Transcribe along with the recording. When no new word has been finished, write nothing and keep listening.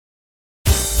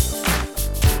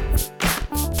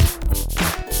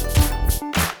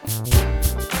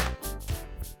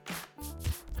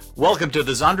Welcome to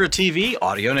the Zondra TV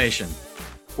Audio Nation,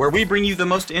 where we bring you the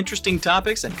most interesting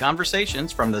topics and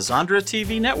conversations from the Zondra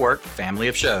TV network family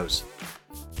of shows.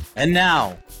 And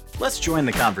now, let's join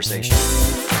the conversation.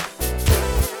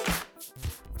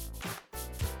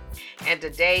 And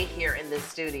today here in the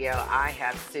studio, I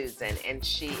have Susan, and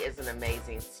she is an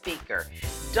amazing speaker.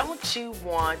 Don't you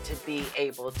want to be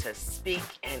able to speak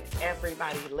and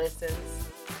everybody listens?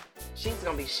 She's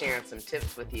going to be sharing some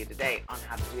tips with you today on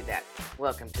how to do that.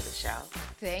 Welcome to the show.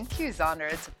 Thank you,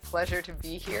 Zondra. It's a pleasure to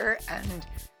be here and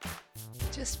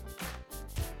just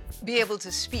be able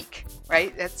to speak,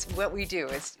 right? That's what we do.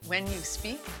 Is when you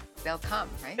speak, they'll come,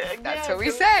 right? That's what we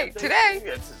say today.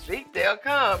 To speak, they'll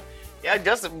come. Yeah,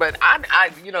 but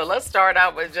let's start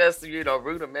out with just,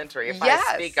 rudimentary. If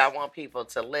I speak, I want people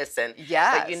to listen.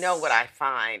 Yes. But you know what I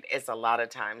find is a lot of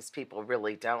times people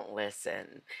really don't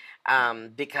listen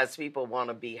because people want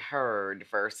to be heard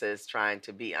versus trying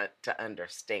to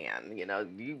understand.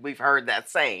 We've heard that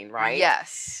saying, right?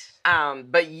 Yes.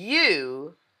 But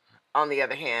you, on the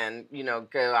other hand,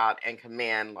 go out and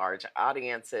command large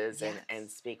audiences and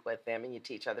speak with them, and you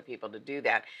teach other people to do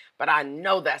that. But I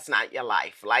know that's not your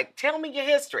life. Like, tell me your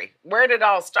history. Where did it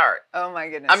all start? Oh my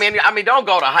goodness. I mean, don't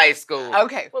go to high school.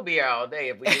 Okay. We'll be here all day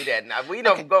if we do that. Now, we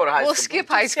don't go to high school. We'll skip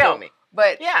high school. Tell me.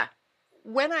 But yeah,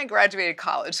 when I graduated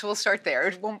college, so we'll start there.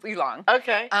 It won't be long.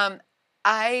 Okay.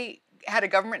 I had a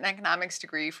government and economics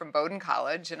degree from Bowdoin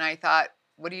College, and I thought,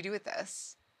 what do you do with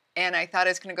this? And I thought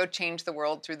I was going to go change the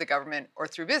world through the government or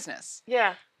through business.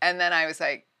 Yeah. And then I was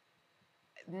like,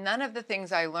 none of the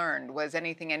things I learned was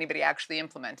anything anybody actually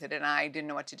implemented, and I didn't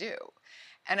know what to do.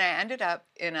 And I ended up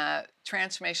in a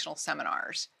transformational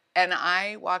seminars, and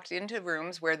I walked into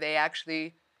rooms where they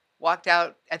actually walked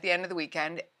out at the end of the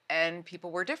weekend, and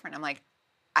people were different. I'm like,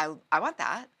 I want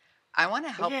that. I want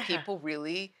to help people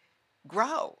really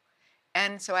grow.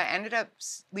 And so I ended up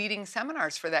leading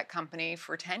seminars for that company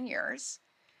for 10 years.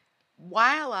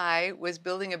 While I was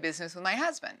building a business with my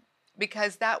husband,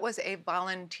 because that was a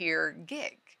volunteer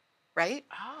gig, right?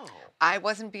 Oh. I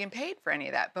wasn't being paid for any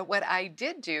of that. But what I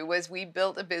did do was we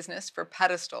built a business for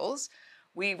pedestals.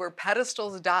 We were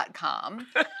pedestals.com.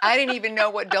 I didn't even know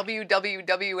what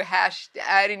www hash,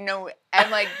 I didn't know.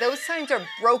 And like, those signs are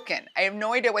broken. I have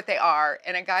no idea what they are.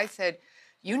 And a guy said,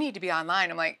 you need to be online.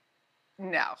 I'm like,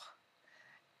 no.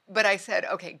 But I said,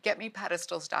 okay, get me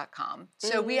pedestals.com.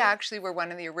 So we actually were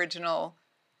one of the original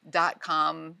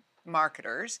 .com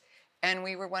marketers, and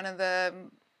we were one of the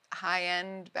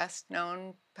high-end,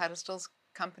 best-known pedestals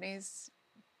companies.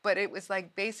 But it was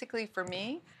like, basically for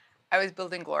me, I was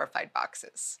building glorified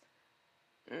boxes.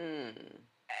 And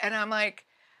I'm like,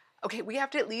 okay, we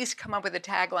have to at least come up with a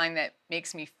tagline that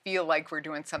makes me feel like we're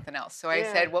doing something else. So I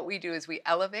said, what we do is we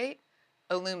elevate,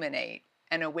 illuminate,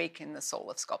 and awaken the soul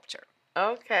of sculpture.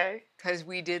 Okay. Because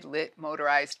we did lit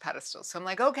motorized pedestals. So I'm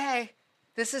like, okay,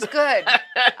 this is good.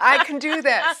 I can do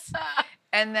this.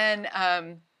 And then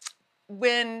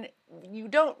when you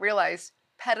don't realize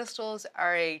pedestals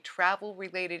are a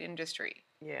travel-related industry.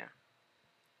 Yeah.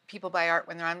 People buy art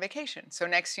when they're on vacation. So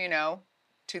next,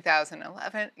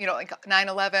 2011, like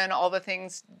 9/11, all the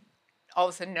things, all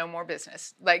of a sudden, no more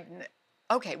business. Like,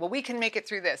 okay, well, we can make it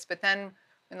through this. But then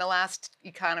when the last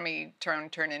economy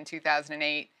turned in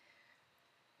 2008,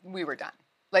 we were done.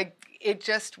 Like, it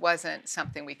just wasn't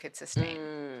something we could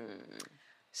sustain.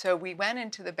 So we went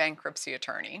into the bankruptcy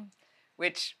attorney,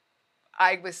 which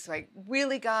I was like,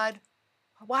 really, God?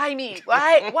 Why me?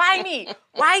 Why me?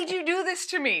 Why'd you do this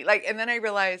to me? Like, and then I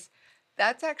realized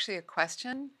that's actually a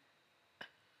question.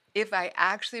 If I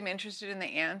actually am interested in the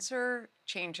answer,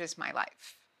 changes my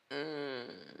life.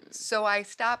 So I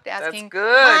stopped asking, that's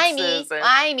good, why me? Susan.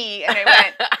 Why me? And I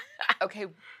went, okay,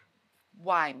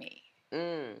 why me?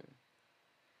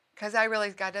 Because I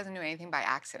realized God doesn't do anything by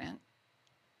accident.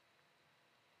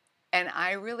 And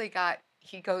I really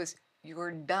he goes,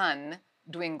 you're done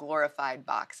doing glorified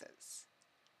boxes.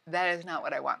 That is not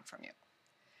what I want from you.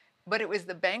 But it was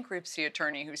the bankruptcy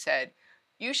attorney who said,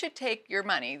 you should take your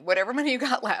money, whatever money you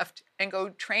got left, and go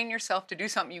train yourself to do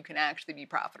something you can actually be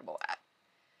profitable at.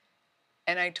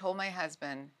 And I told my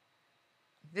husband,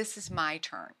 this is my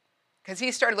turn. Because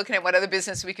he started looking at what other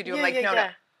business we could do. I'm like, no.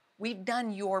 We've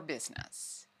done your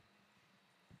business.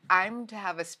 I'm to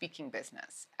have a speaking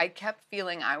business. I kept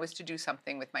feeling I was to do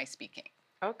something with my speaking.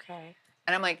 Okay.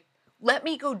 And I'm like, let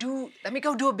me go do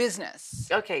a business.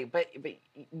 Okay, but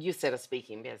you said a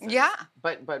speaking business. Yeah.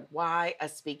 But why a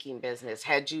speaking business?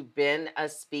 Had you been a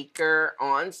speaker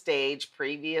on stage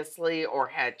previously or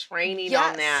had training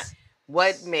on that?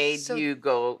 What made you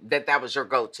go that was your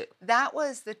go-to? That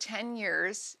was the 10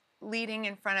 years leading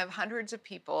in front of hundreds of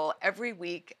people every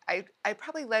week. I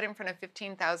probably led in front of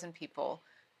 15,000 people,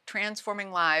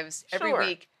 transforming lives every Sure.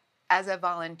 week as a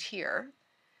volunteer.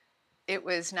 It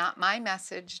was not my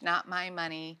message, not my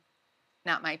money,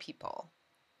 not my people,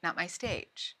 not my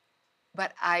stage.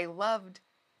 But I loved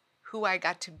who I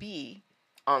got to be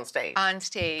On stage.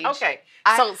 Okay.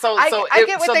 I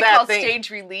get what so they that call thing- stage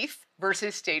relief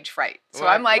versus stage fright. So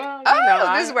Right. I'm like,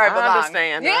 Well, this is where I belong.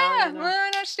 understand. Yeah, I I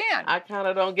understand. I kind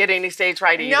of don't get any stage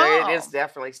fright either. No. It is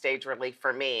definitely stage relief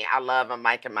for me. I love a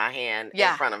mic in my hand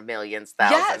Yeah. in front of millions,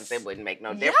 thousands. Yes. It wouldn't make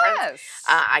no difference. Yes.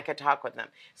 I could talk with them.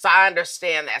 So I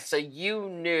understand that. So you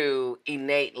knew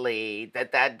innately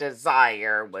that that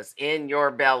desire was in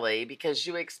your belly because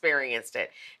you experienced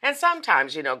it. And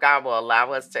sometimes, God will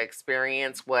allow us to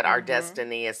experience what our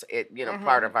destiny is,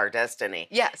 part of our destiny.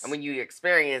 Yes. And when you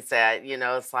experience that,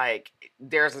 it's like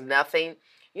there's nothing.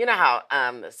 You know how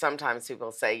sometimes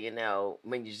people say,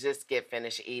 when you just get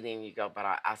finished eating, you go, but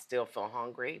I still feel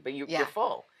hungry, but you're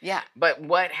full. Yeah. But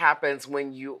what happens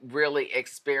when you really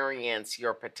experience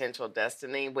your potential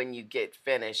destiny? When you get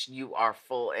finished, you are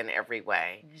full in every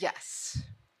way. Yes.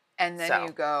 And then So.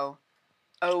 you go,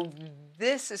 oh,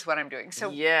 this is what I'm doing. So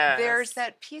Yes. there's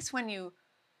that piece when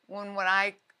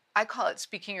I call it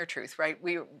speaking your truth, right?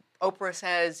 Oprah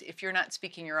says, if you're not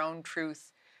speaking your own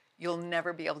truth, you'll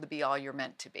never be able to be all you're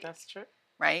meant to be. That's true.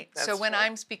 Right? That's so when true.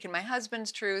 I'm speaking my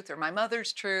husband's truth or my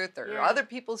mother's truth or Yeah. other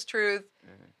people's truth,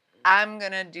 I'm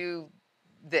going to do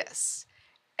this.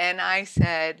 And I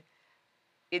said,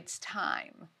 it's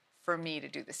time for me to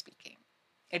do the speaking.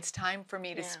 It's time for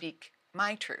me to speak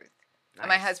my truth. And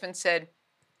my Nice. husband said,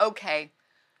 okay,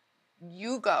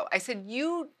 you go. I said,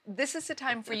 this is the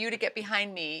time for you to get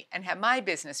behind me and have my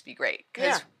business be great.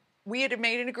 Because we had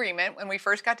made an agreement when we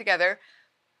first got together.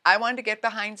 I wanted to get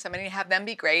behind somebody and have them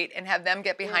be great and have them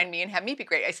get behind me and have me be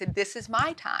great. I said, this is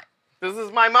my time. This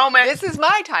is my moment. This is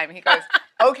my time. He goes,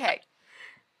 okay.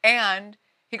 And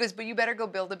he goes, but you better go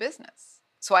build a business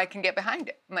so I can get behind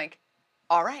it. I'm like,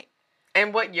 all right.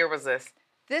 And what year was this?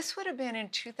 This would have been in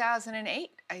 2008,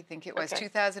 I think it was. Okay.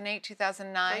 2008,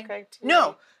 2009. Okay.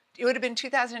 No, it would have been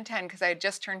 2010 because I had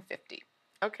just turned 50.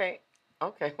 Okay.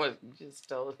 Well, you just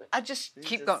told it. I just You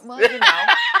keep just- going. Well,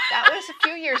 that was a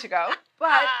few years ago,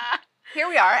 but here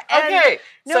we are. And Okay.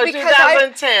 no, So because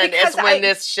 2010 is because when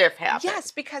this shift happened. Yes,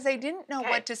 because I didn't know Okay.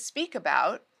 what to speak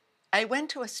about. I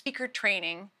went to a speaker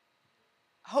training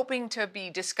hoping to be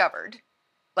discovered.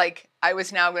 Like I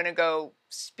was now going to go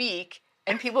speak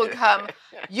and people would come,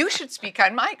 you should speak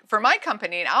for my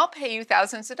company and I'll pay you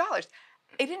thousands of dollars.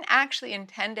 I didn't actually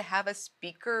intend to have a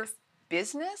speaker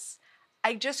business.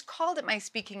 I just called it my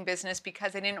speaking business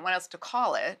because I didn't know what else to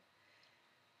call it.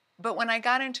 But when I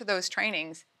got into those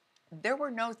trainings, there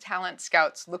were no talent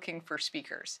scouts looking for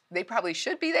speakers. They probably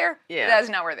should be there. Yeah. But that's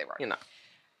not where they were.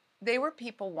 They were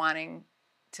people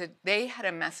they had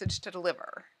a message to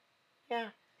deliver. Yeah.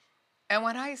 And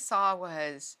what I saw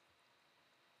was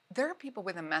there are people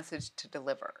with a message to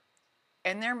deliver.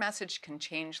 And their message can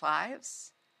change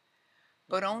lives,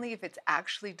 but only if it's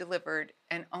actually delivered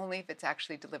and only if it's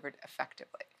actually delivered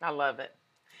effectively. I love it.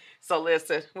 So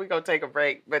listen, we're gonna take a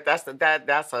break, but that's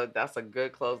a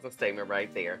good closing statement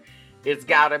right there. It's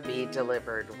gotta be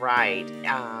delivered right,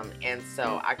 and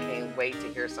so I can't wait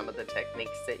to hear some of the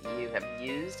techniques that you have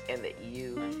used and that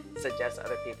you suggest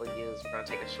other people use. We're gonna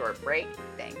take a short break.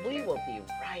 Thank We you. will be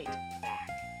right back.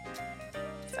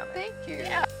 So, Thank you.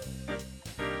 Yeah.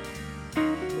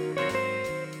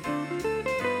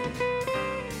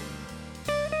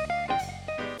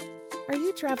 Are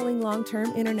you traveling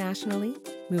long-term internationally?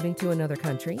 Moving to another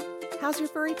country? How's your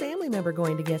furry family member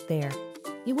going to get there?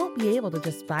 You won't be able to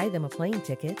just buy them a plane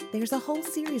ticket. There's a whole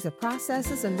series of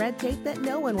processes and red tape that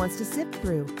no one wants to sift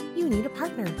through. You need a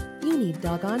partner. You need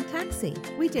Doggone Taxi.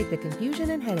 We take the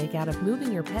confusion and headache out of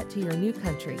moving your pet to your new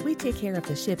country. We take care of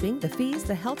the shipping, the fees,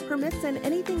 the health permits, and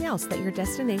anything else that your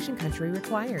destination country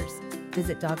requires.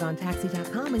 Visit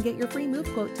doggonetaxi.com and get your free move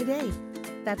quote today.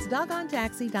 That's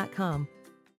doggonetaxi.com.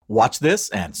 Watch this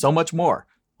and so much more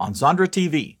on Zondra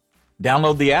TV.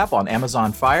 Download the app on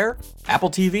Amazon Fire,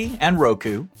 Apple TV, and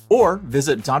Roku, or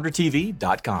visit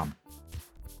ZondraTV.com.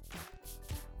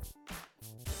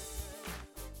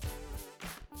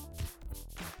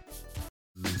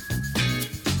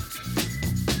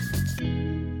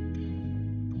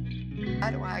 How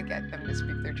do I get them to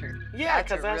speak their truth? Yeah,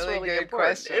 because that's a really good important.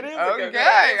 question. It is a Okay, good, it's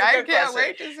a I good can't question.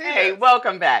 wait to see Hey, this.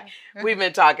 welcome back. We've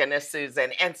been talking to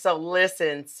Susan. And so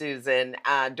listen, Susan,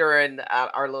 during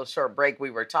our little short break, we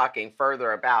were talking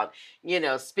further about,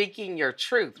 speaking your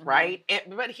truth, right?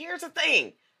 But here's the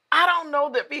thing. I don't know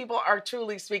that people are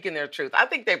truly speaking their truth. I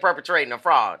think they're perpetrating a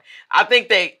fraud. I think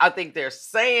they're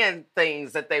saying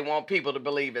things that they want people to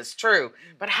believe is true.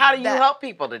 But how do you help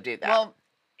people to do that? Well,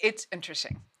 it's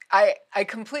interesting. I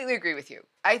completely agree with you.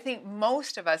 I think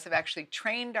most of us have actually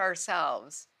trained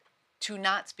ourselves to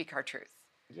not speak our truth.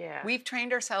 Yeah. We've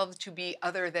trained ourselves to be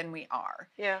other than we are.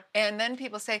 Yeah. And then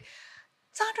people say,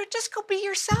 Zondra, just go be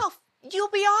yourself. You'll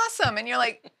be awesome. And you're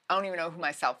like, I don't even know who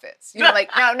myself is. You know, like,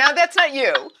 now that's not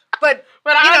you. But I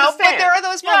but understand. there are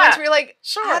those moments where you're like,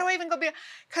 sure. How do I even go be?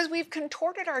 Because we've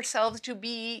contorted ourselves to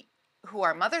be who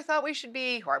our mother thought we should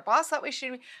be, who our boss thought we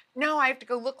should be. No, I have to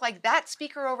go look like that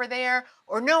speaker over there.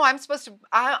 Or no, I'm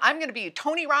going to be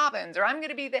Tony Robbins, or I'm going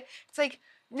to be the. It's like,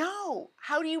 no,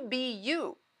 how do you be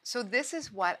you? So this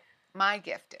is what my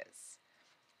gift is.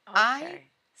 Okay. I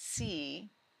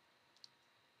see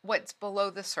what's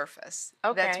below the surface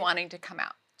that's wanting to come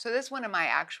out. So this is one of my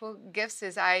actual gifts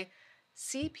is I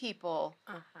see people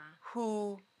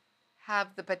who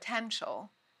have the potential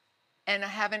and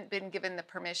haven't been given the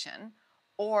permission,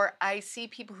 or I see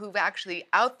people who've actually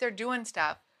out there doing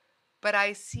stuff, but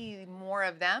I see more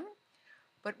of them.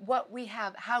 But what we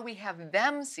have, how we have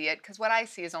them see it, because what I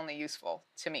see is only useful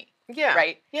to me. Yeah.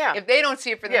 Right? Yeah. If they don't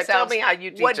see it for themselves, tell me how you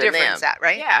teach what them. difference is that,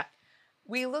 right? Yeah.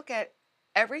 We look at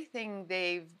everything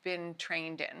they've been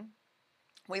trained in.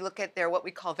 We look at what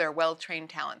we call their well-trained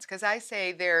talents. Because I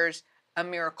say there's a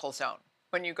miracle zone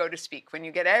when you go to speak. When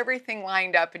you get everything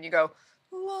lined up and you go,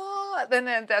 whoa, then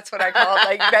that's what I call it,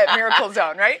 like that miracle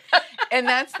zone, right? And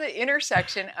that's the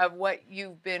intersection of what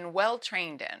you've been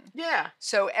well-trained in. Yeah.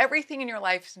 So everything in your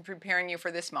life is preparing you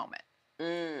for this moment.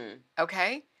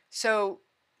 Okay? So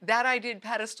that I did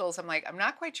pedestals. I'm like, I'm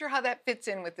not quite sure how that fits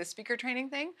in with the speaker training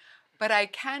thing, but I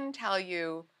can tell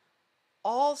you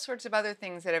all sorts of other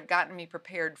things that have gotten me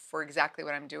prepared for exactly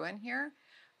what I'm doing here.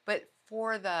 But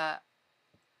for the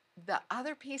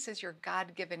other piece is your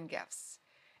God-given gifts.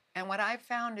 And what I've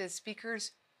found is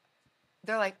speakers,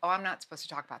 they're like, oh, I'm not supposed to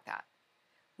talk about that.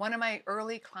 One of my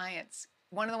early clients,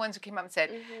 one of the ones who came up and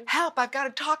said, help, I've got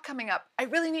a talk coming up. I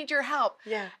really need your help.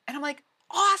 Yeah. And I'm like,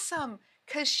 awesome.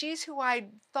 Because she's who I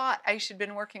thought I should have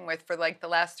been working with for like the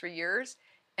last 3 years.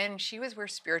 And she was where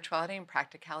spirituality and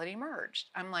practicality merged.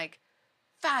 I'm like,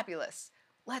 fabulous.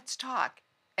 Let's talk.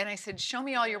 And I said, show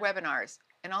me all your webinars.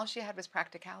 And all she had was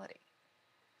practicality.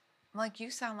 I'm like,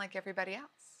 you sound like everybody else.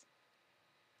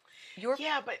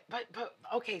 Yeah, but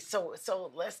okay, so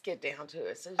let's get down to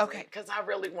it. So, okay. Because I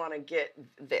really want to get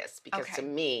this, because to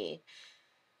me,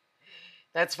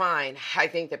 that's fine. I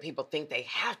think that people think they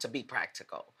have to be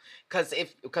practical.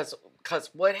 Because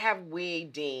what have we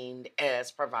deemed as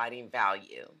providing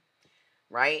value,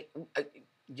 right?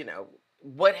 You know,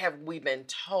 what have we been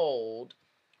told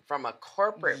from a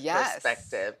corporate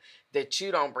perspective that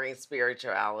you don't bring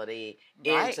spirituality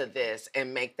into this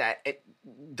and make that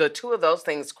the two of those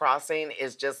things crossing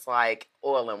is just like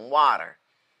oil and water.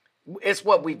 It's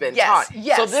what we've been taught.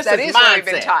 Yes, so this that is what mindset. we've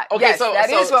been taught. Okay, yes, that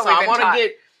is what we've been taught.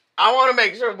 I want to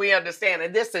make sure we understand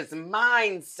that this is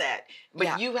mindset,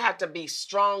 but you have to be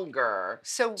stronger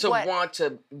want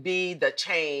to be the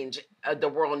change the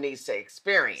world needs to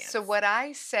experience. So what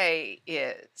I say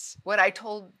is, what I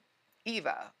told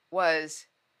Eva was,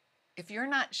 if you're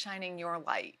not shining your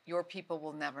light, your people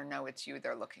will never know it's you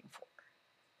they're looking for.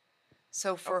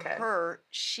 So for her,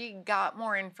 she got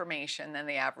more information than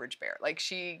the average bear. Like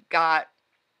she got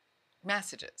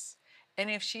messages.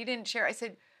 And if she didn't share, I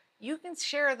said, you can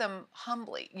share them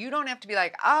humbly. You don't have to be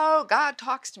like, oh, God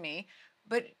talks to me.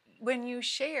 But when you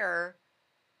share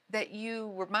that you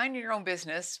were minding your own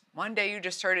business, one day you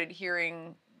just started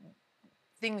hearing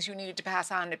things you needed to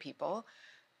pass on to people.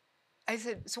 I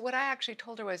said, so what I actually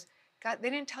told her was, God, they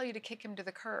didn't tell you to kick him to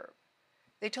the curb.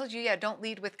 They told you, don't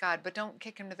lead with God, but don't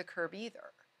kick him to the curb either.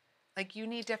 Like you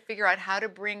need to figure out how to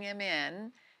bring him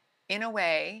in a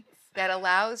way that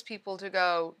allows people to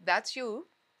go, that's you.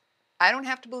 I don't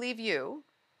have to believe you,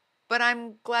 but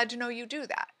I'm glad to know you do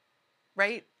that,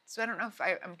 right? So I don't know if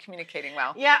I'm communicating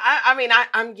well. Yeah, I mean,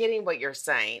 I'm getting what you're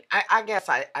saying. I guess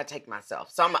I take myself.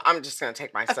 So I'm just going to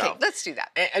take myself. Okay, let's do that.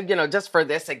 And, you know, just for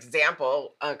this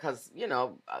example, because, you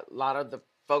know, a lot of the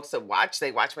folks that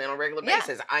they watch me on a regular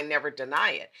basis. I never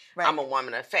deny it. Right. I'm a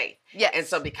woman of faith. Yes. And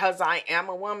so because I am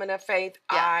a woman of faith,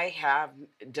 I have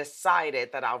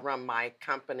decided that I'll run my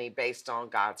company based on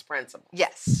God's principles.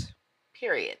 Yes.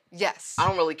 Period. Yes. I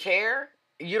don't really care.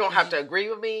 You don't have to agree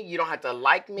with me. You don't have to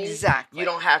like me. Exactly. You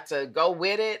don't have to go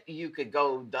with it. You could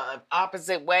go the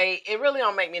opposite way. It really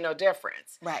don't make me no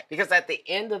difference. Right. Because at the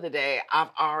end of the day,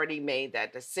 I've already made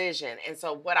that decision. And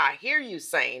so what I hear you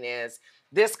saying is,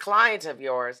 this client of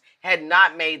yours had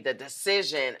not made the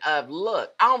decision of,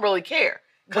 look, I don't really care.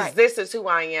 because Right. this is who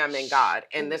I am in God,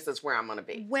 and this is where I'm going to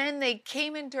be. When they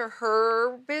came into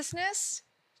her business,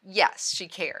 yes, she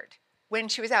cared. When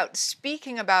she was out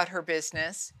speaking about her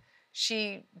business,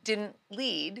 she didn't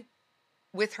lead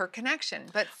with her connection.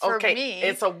 But for me,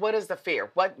 and so what is the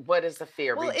fear? What is the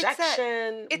fear? well,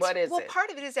 Rejection? What is it?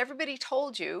 part of it is everybody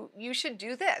told you should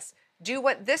do this. Do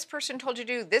what this person told you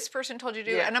to do, this person told you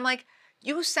to do. Yeah. And I'm like,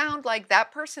 you sound like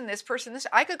that person, this person, this.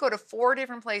 I could go to 4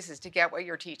 different places to get what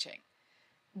you're teaching.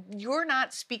 You're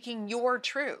not speaking your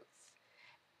truth.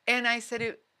 And I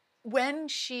said, when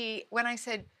I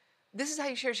said, this is how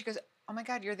you share, she goes, oh my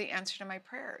God, you're the answer to my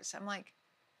prayers. I'm like,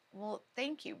 well,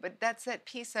 thank you. But that's that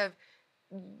piece of,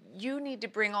 you need to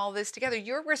bring all this together.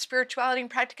 You're where spirituality and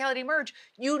practicality merge.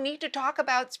 You need to talk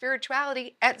about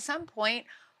spirituality at some point,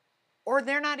 or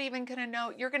they're not even going to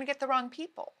know. You're going to get the wrong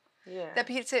people. Yeah. That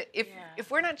piece.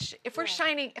 If we're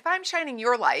shining, if I'm shining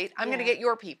your light, I'm going to get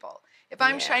your people. If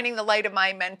I'm shining the light of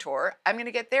my mentor, I'm going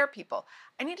to get their people.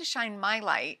 I need to shine my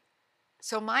light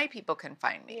so my people can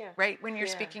find me. Right when you're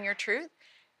speaking your truth,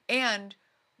 and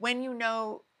when you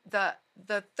know the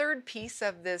third piece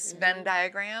of this Venn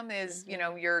diagram is,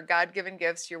 your God-given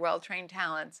gifts, your well-trained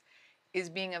talents, is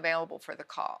being available for the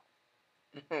call.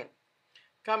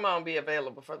 Come on, be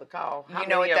available for the call. You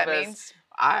know what that means?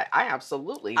 I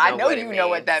absolutely know I know what you it know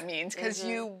what means. that means, because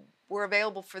you were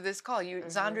available for this call.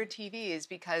 Zondra TV is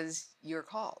because you're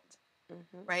called,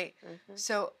 right?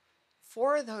 So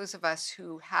for those of us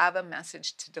who have a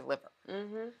message to deliver,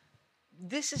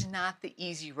 this is not the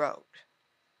easy road,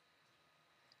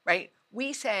 right?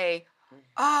 We say,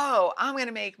 oh, I'm going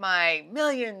to make my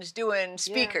millions doing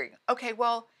speaking. Okay,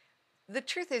 well, the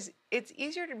truth is, it's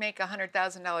easier to make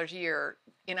 $100,000 a year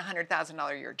in a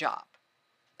 $100,000 a year job.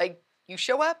 Like, you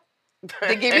show up,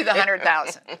 they give you the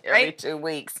 100,000, right? Every 2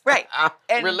 weeks, right?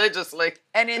 And religiously.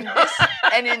 And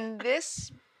in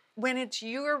this, when it's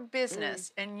your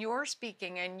business and you're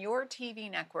speaking and your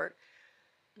TV network,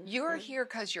 you're here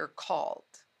because you're called.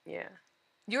 Yeah.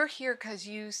 You're here because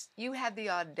you had the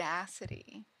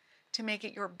audacity to make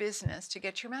it your business to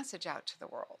get your message out to the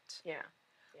world. Yeah.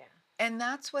 And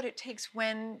that's what it takes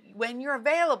when you're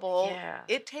available. Yeah.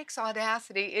 It takes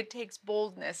audacity. It takes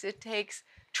boldness. It takes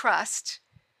trust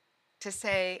to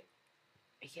say,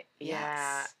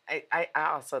 yes. I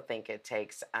also think it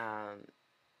takes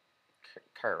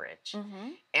courage.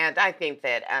 And I think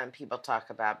that people talk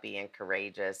about being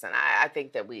courageous. And I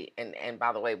think that and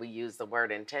by the way, we use the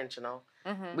word intentional.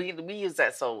 We use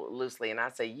that so loosely. And I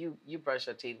say, you brush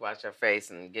your teeth, wash your face,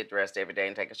 and get dressed every day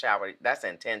and take a shower. That's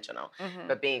intentional.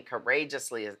 But being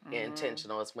courageously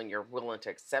intentional is when you're willing to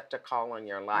accept a call on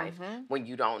your life, when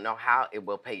you don't know how it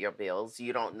will pay your bills.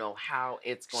 You don't know how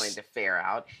it's going to fare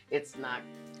out. It's not.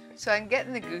 So I'm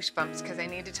getting the goosebumps because I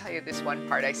need to tell you this one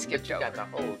part I skipped over. You got the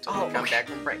whole till we come back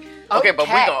from break. Okay, but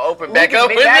we're going to open back up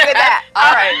with that.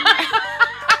 All right.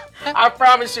 I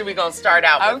promise you we're going to start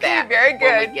out with that. Okay, very good.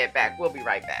 When we get back. We'll be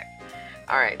right back.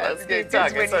 All right, let's get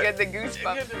talking. When you get the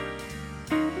goosebumps.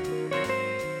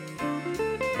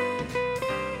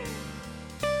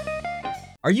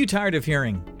 Are you tired of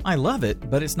hearing, I love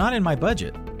it, but it's not in my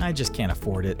budget? I just can't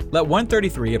afford it. Let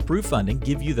 133 Approved Funding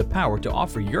give you the power to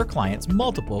offer your clients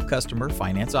multiple customer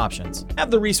finance options.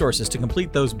 Have the resources to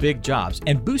complete those big jobs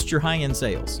and boost your high-end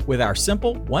sales. With our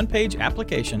simple one-page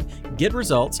application, get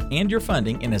results and your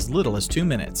funding in as little as 2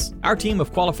 minutes. Our team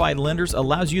of qualified lenders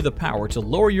allows you the power to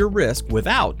lower your risk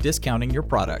without discounting your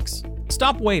products.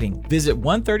 Stop waiting. Visit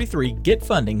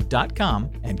 133getfunding.com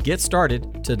and get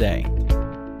started today.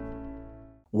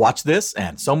 Watch this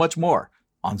and so much more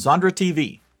on Zondra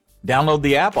TV. Download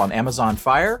the app on Amazon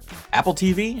Fire, Apple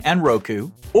TV, and Roku,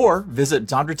 or visit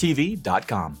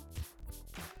ZondraTV.com.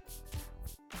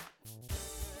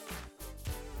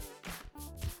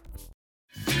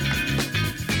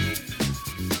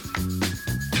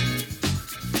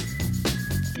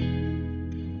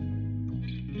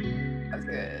 That's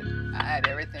good. I had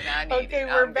everything I needed. Okay,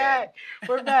 we're back.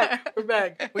 We're back.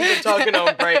 We've been talking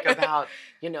on break about,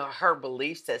 her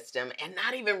belief system and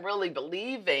not even really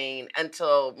believing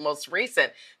until most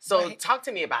recent. So talk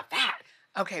to me about that.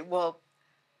 Okay, well,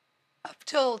 up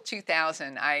till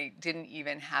 2000, I didn't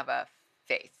even have a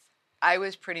faith. I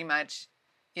was pretty much,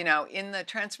 in the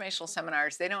transformational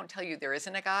seminars, they don't tell you there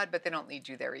isn't a God, but they don't lead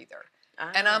you there either.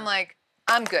 And I'm like,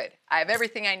 I'm good. I have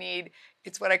everything I need.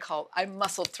 It's what I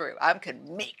muscled through. I could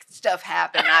make stuff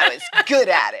happen. I was good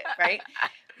at it, right?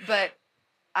 But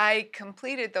I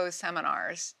completed those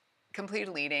seminars, completed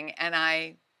leading, and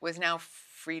I was now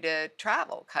free to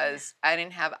travel because I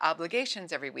didn't have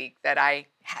obligations every week that I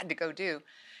had to go do.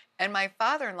 And my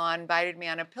father-in-law invited me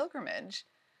on a pilgrimage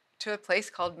to a place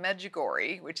called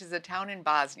Medjugorje, which is a town in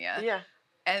Bosnia. Yeah.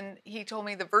 And he told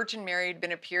me the Virgin Mary had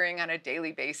been appearing on a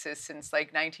daily basis since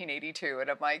like 1982. And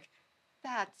I'm like,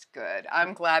 that's good.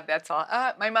 I'm glad that's all.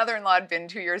 My mother-in-law had been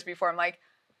 2 years before. I'm like,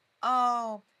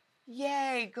 oh,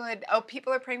 yay, good. Oh,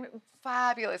 people are praying.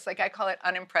 Fabulous. Like I call it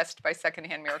unimpressed by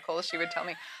secondhand miracles. She would tell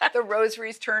me the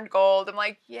rosaries turned gold. I'm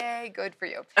like, yay, good for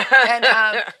you. And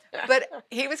but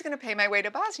he was going to pay my way to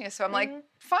Bosnia. So I'm like,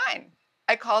 fine.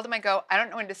 I called him. I go, I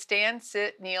don't know when to stand,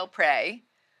 sit, kneel, pray.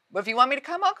 But if you want me to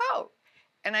come, I'll go.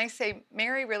 And I say,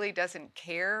 Mary really doesn't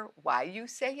care why you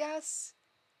say yes.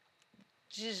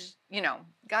 Just,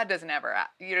 God doesn't ever,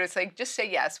 it's like, just say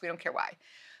yes. We don't care why.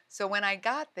 So when I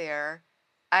got there,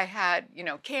 I had,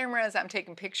 cameras. I'm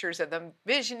taking pictures of the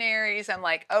visionaries. I'm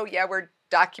like, oh, yeah, we're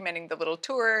documenting the little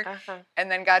tour.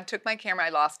 And then God took my camera. I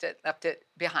lost it, left it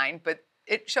behind. But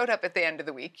it showed up at the end of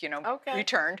the week,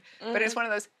 returned. But it's one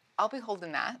of those, I'll be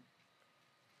holding that.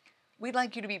 We'd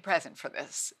like you to be present for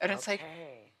this. And it's like,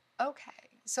 okay.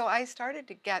 So I started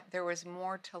to get there was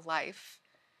more to life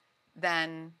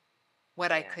than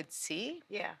what I could see.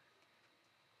 Yeah.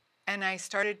 And I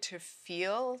started to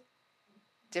feel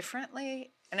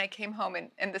differently. And I came home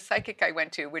and the psychic I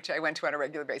went to, which I went to on a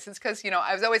regular basis, because,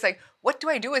 I was always like, what do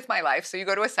I do with my life? So you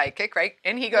go to a psychic, right?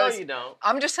 And he goes, no, you don't.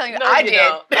 I'm just telling you, no, I you did.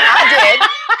 Don't. I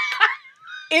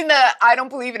did. I don't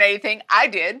believe in anything. I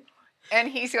did. And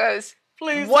he goes,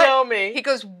 please tell me. He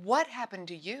goes, what happened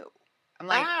to you? I'm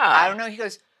like, I don't know. He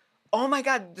goes, oh my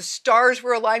God, the stars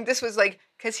were aligned. This was like,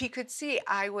 because he could see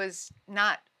I was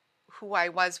not who I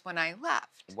was when I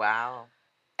left. Wow.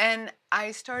 And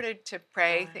I started to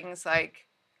pray things like,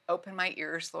 open my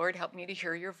ears, Lord, help me to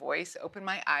hear your voice. Open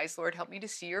my eyes, Lord, help me to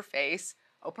see your face.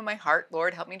 Open my heart,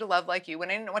 Lord, help me to love like you. When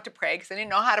I didn't know what to pray, because I didn't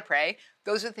know how to pray,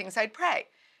 those are the things I'd pray.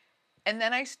 And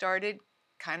then I started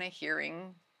kind of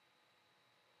hearing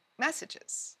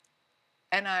messages.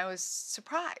 And I was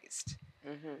surprised.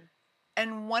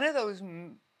 And one of those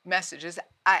messages,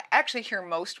 I actually hear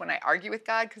most when I argue with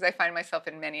God, because I find myself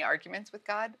in many arguments with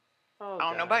God. I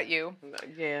don't know about you.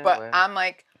 Yeah. But I'm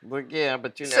like. But you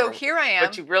never. So here I am.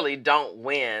 But you really don't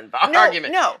win the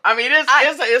argument. No. I mean,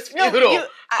 it's futile.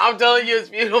 I'm telling you, it's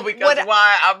futile because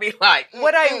why? I'll be like.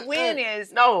 What I win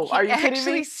is. No, are you kidding me? He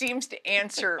actually seems to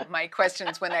answer my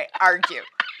questions when I argue.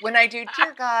 When I do,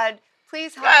 dear God,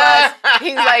 please help us.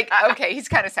 He's like, okay, he's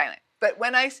kind of silent. But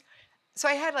so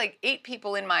I had like 8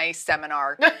 people in my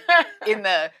seminar in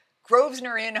the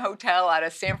Grosvenor Inn Hotel out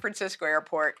of San Francisco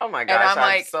Airport. Oh my gosh,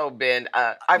 I've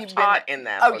taught in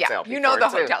that hotel before, you know the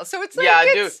too. Hotel. So it's like, yeah,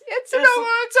 it's a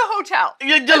hotel.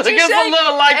 It's a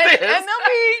little like this. And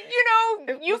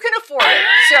they'll be, you can afford it.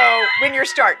 So when you're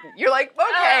starting, you're like,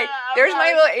 okay, there's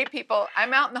my little 8 people.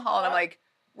 I'm out in the hall and I'm like,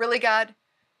 really, God?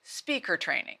 Speaker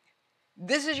training.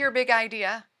 This is your big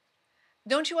idea?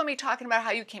 Don't you want me talking about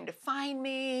how you came to find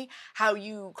me, how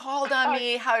you called on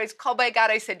me, how I was called by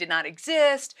God I said did not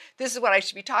exist? This is what I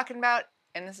should be talking about.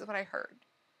 And this is what I heard.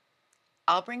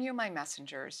 I'll bring you my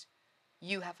messengers.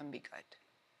 You have them be good.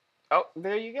 Oh,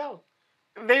 there you go.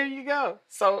 There you go.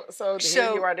 So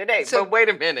here you are today. But wait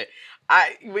a minute.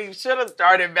 We should have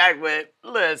started back with,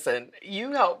 listen,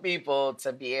 you help people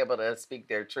to be able to speak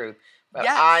their truth. But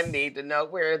I need to know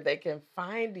where they can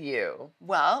find you.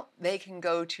 Well, they can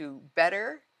go to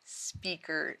betteronstages.com.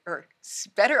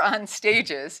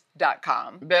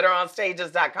 Betteronstages.com.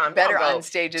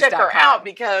 Betteronstages.com. Check her out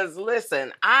because,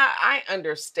 listen, I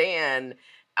understand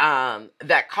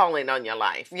that calling on your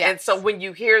life. Yes. And so when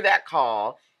you hear that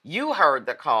call, you heard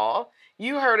the call,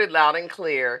 you heard it loud and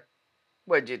clear.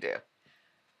 What'd you do?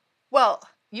 Well,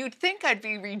 you'd think I'd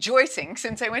be rejoicing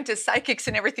since I went to psychics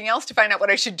and everything else to find out what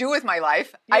I should do with my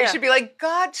life. Yeah. I should be like,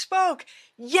 God spoke.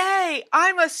 Yay,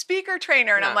 I'm a speaker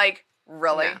trainer. And I'm like,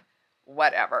 really? No.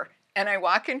 Whatever. And I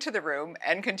walk into the room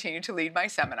and continue to lead my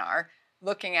seminar,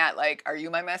 looking at like, are you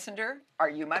my messenger? Are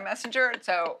you my messenger?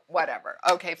 So whatever.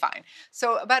 Okay, fine.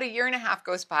 So about 1.5 years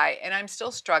goes by and I'm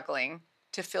still struggling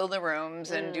to fill the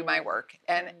rooms and do my work.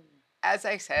 And as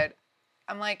I said,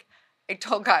 I'm like, I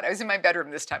told God, I was in my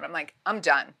bedroom this time. I'm like, I'm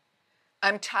done.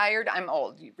 I'm tired. I'm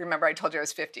old. Remember, I told you I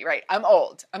was 50, right? I'm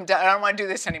old. I'm done. I don't want to do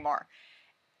this anymore.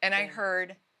 And I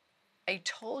heard, I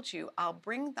told you I'll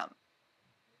bring them.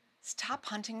 Stop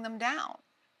hunting them down.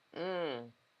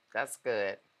 That's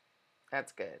good.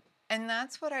 That's good. And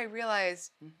that's what I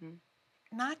realized.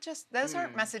 Not just, those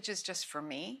aren't messages just for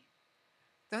me.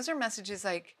 Those are messages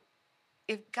like,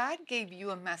 if God gave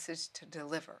you a message to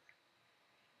deliver,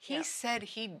 He said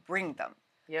He'd bring them.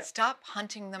 Stop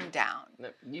hunting them down.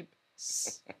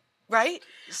 Right?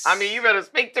 I mean, you better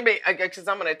speak to me because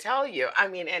I'm going to tell you. I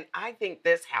mean, and I think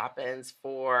this happens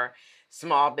for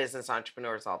small business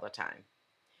entrepreneurs all the time.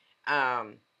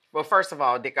 Well, first of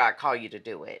all, did God call you to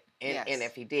do it? And Yes. and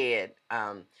if He did,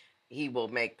 He will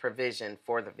make provision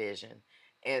for the vision.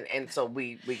 And so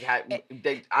we have.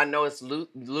 I know it's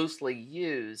loosely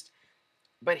used,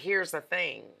 but here's the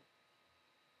thing: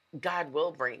 God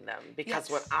will bring them, because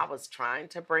when Yes. I was trying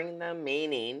to bring them,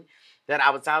 meaning that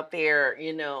I was out there,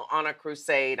 on a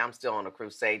crusade. I'm still on a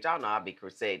crusade. Y'all know I'll be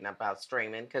crusading about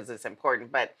streaming because it's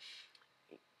important, but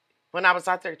when I was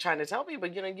out there trying to tell people,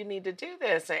 you need to do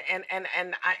this, and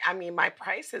I mean, my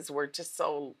prices were just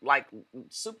so like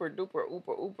super duper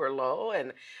uber low,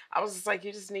 and I was just like,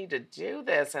 you just need to do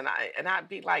this, and I'd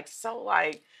be like, so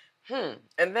like, and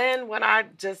then when I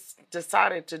just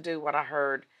decided to do what I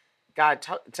heard God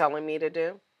telling me to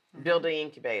do, build an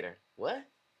incubator. What?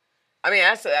 I mean,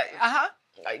 that's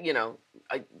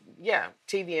yeah,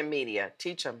 TV and media.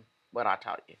 Teach them what I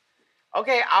taught you.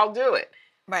 Okay, I'll do it.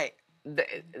 Right.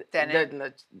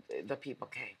 Then the people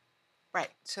came. Right.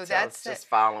 So that's just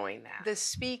following that. The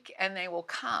speak and they will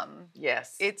come.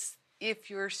 Yes. It's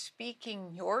if you're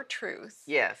speaking your truth.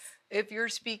 Yes. If you're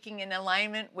speaking in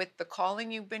alignment with the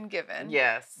calling you've been given.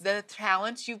 Yes. The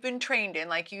talents you've been trained in.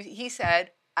 Like he said,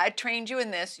 I trained you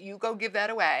in this. You go give that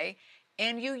away.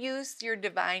 And you use your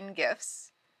divine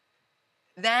gifts.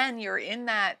 Then you're in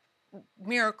that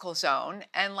miracle zone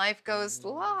and life goes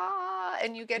la,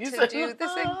 and you get to do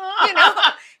this thing.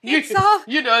 It's all.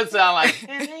 It sounds like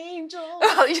an angel.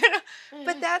 Well,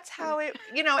 but that's how it.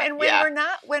 And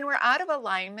when we're out of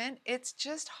alignment, it's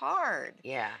just hard.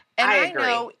 Yeah, and I agree.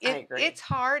 know if I agree. It's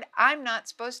hard. I'm not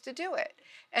supposed to do it,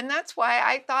 and that's why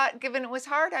I thought, given it was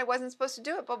hard, I wasn't supposed to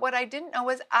do it. But what I didn't know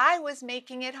was I was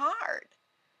making it hard.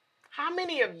 How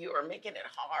many of you are making it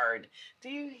hard? Do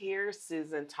you hear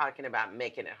Susan talking about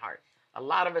making it hard? A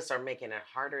lot of us are making it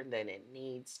harder than it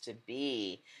needs to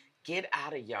be. Get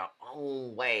out of your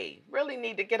own way. Really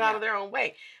need to get out of their own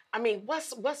way. I mean,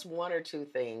 what's one or two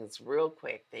things real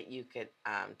quick that you could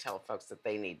tell folks that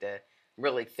they need to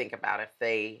really think about if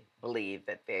they believe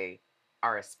that they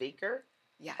are a speaker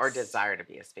or desire to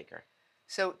be a speaker?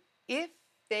 So if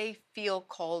they feel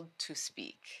called to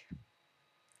speak,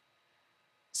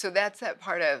 so that's that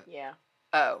part of,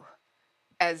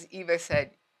 as Eva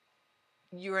said,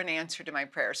 you're an answer to my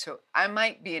prayers. So I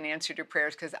might be an answer to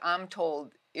prayers because I'm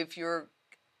told if you're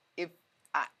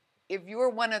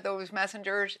one of those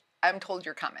messengers, I'm told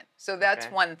you're coming. So that's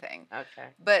one thing. Okay.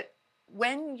 But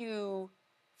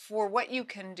for what you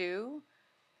can do,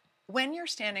 when you're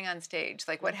standing on stage,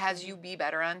 like what has you be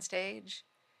better on stage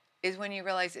is when you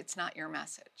realize it's not your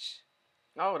message.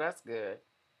 Oh, that's good.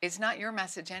 It's not your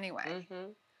message anyway.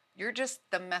 You're just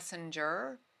the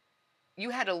messenger.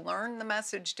 You had to learn the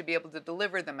message to be able to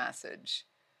deliver the message.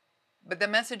 But the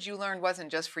message you learned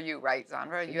wasn't just for you, right,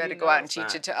 Zondra? You had to go out and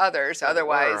teach it to others.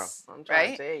 Otherwise, I'm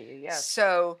trying to tell you, yes.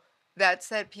 So that's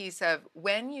that piece of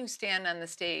when you stand on the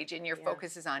stage and your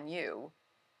focus is on you,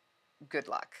 good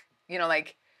luck.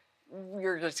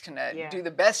 You're just going to do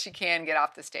the best you can, get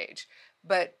off the stage.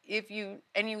 But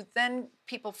then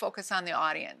people focus on the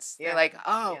audience. They're like,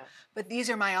 but these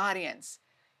are my audience.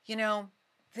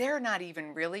 They're not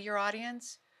even really your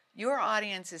audience. Your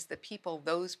audience is the people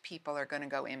those people are going to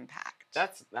go impact.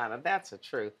 That's a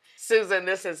truth. Susan,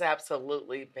 this has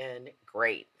absolutely been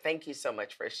great. Thank you so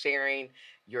much for sharing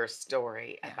your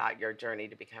story about your journey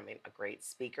to becoming a great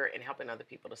speaker and helping other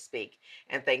people to speak.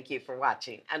 And thank you for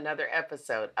watching another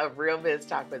episode of Real Biz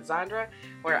Talk with Zondra,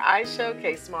 where I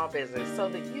showcase small business so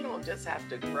that you don't just have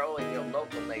to grow in your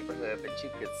local neighborhood, but you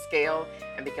could scale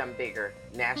and become bigger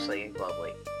nationally and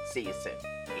globally. See you soon.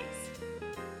 Peace.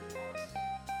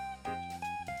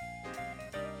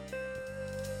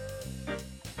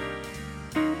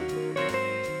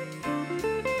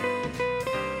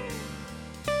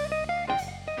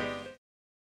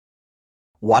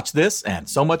 Watch this and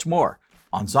so much more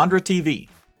on Zondra TV.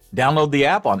 Download the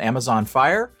app on Amazon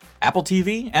Fire, Apple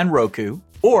TV, and Roku,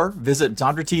 or visit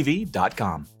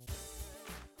ZondraTV.com.